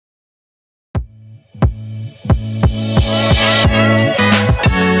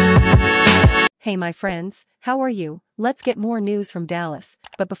Hey my friends, how are you? Let's get more news from Dallas,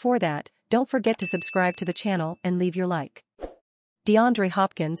 but before that, don't forget to subscribe to the channel and leave your like. DeAndre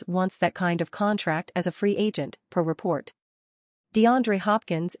Hopkins wants that kind of contract as a free agent, per report. DeAndre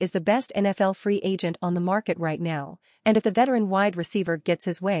Hopkins is the best NFL free agent on the market right now, and if the veteran wide receiver gets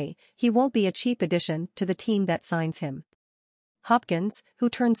his way, he won't be a cheap addition to the team that signs him. Hopkins, who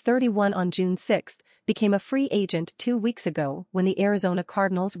turns 31 on June 6, became a free agent 2 weeks ago when the Arizona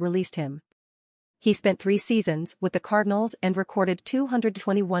Cardinals released him. He spent 3 seasons with the Cardinals and recorded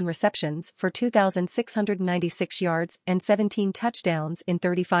 221 receptions for 2,696 yards and 17 touchdowns in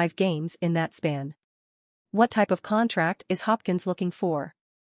 35 games in that span. What type of contract is Hopkins looking for?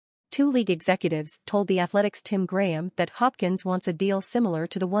 2 league executives told The Athletic's Tim Graham that Hopkins wants a deal similar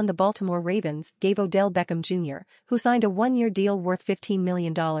to the one the Baltimore Ravens gave Odell Beckham Jr., who signed a 1-year deal worth $15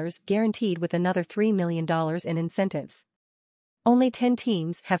 million guaranteed with another $3 million in incentives. Only 10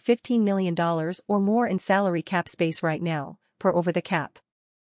 teams have $15 million or more in salary cap space right now, per Over the Cap.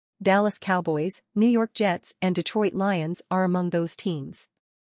 Dallas Cowboys, New York Jets, and Detroit Lions are among those teams.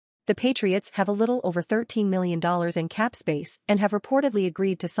 The Patriots have a little over $13 million in cap space and have reportedly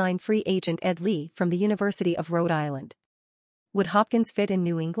agreed to sign free agent Ed Lee from the University of Rhode Island. Would Hopkins fit in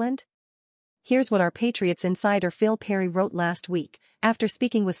New England? Here's what our Patriots insider Phil Perry wrote last week, after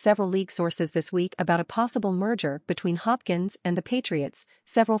speaking with several league sources this week about a possible merger between Hopkins and the Patriots.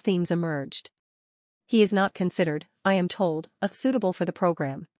 Several themes emerged. He is not considered, I am told, suitable for the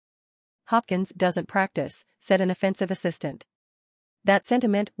program. Hopkins doesn't practice, said an offensive assistant. That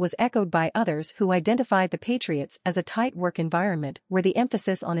sentiment was echoed by others who identified the Patriots as a tight work environment where the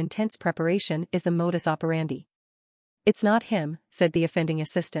emphasis on intense preparation is the modus operandi. It's not him, said the offending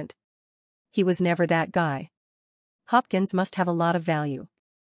assistant. He was never that guy. Hopkins must have a lot of value.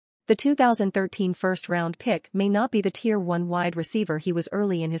 The 2013 first-round pick may not be the Tier 1 wide receiver he was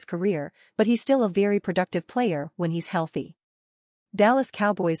early in his career, but he's still a very productive player when he's healthy. Dallas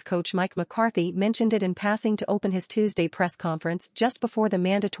Cowboys coach Mike McCarthy mentioned it in passing to open his Tuesday press conference just before the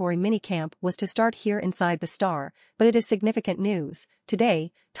mandatory minicamp was to start here inside the Star, but it is significant news.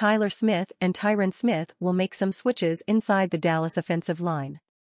 Today, Tyler Smith and Tyron Smith will make some switches inside the Dallas offensive line.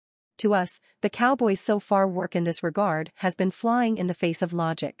 To us, the Cowboys' so far work in this regard has been flying in the face of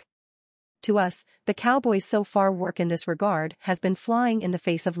logic. To us, the Cowboys' so far work in this regard has been flying in the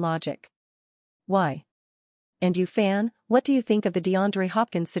face of logic. Why? And you fan, what do you think of the DeAndre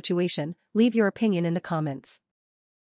Hopkins situation? Leave your opinion in the comments.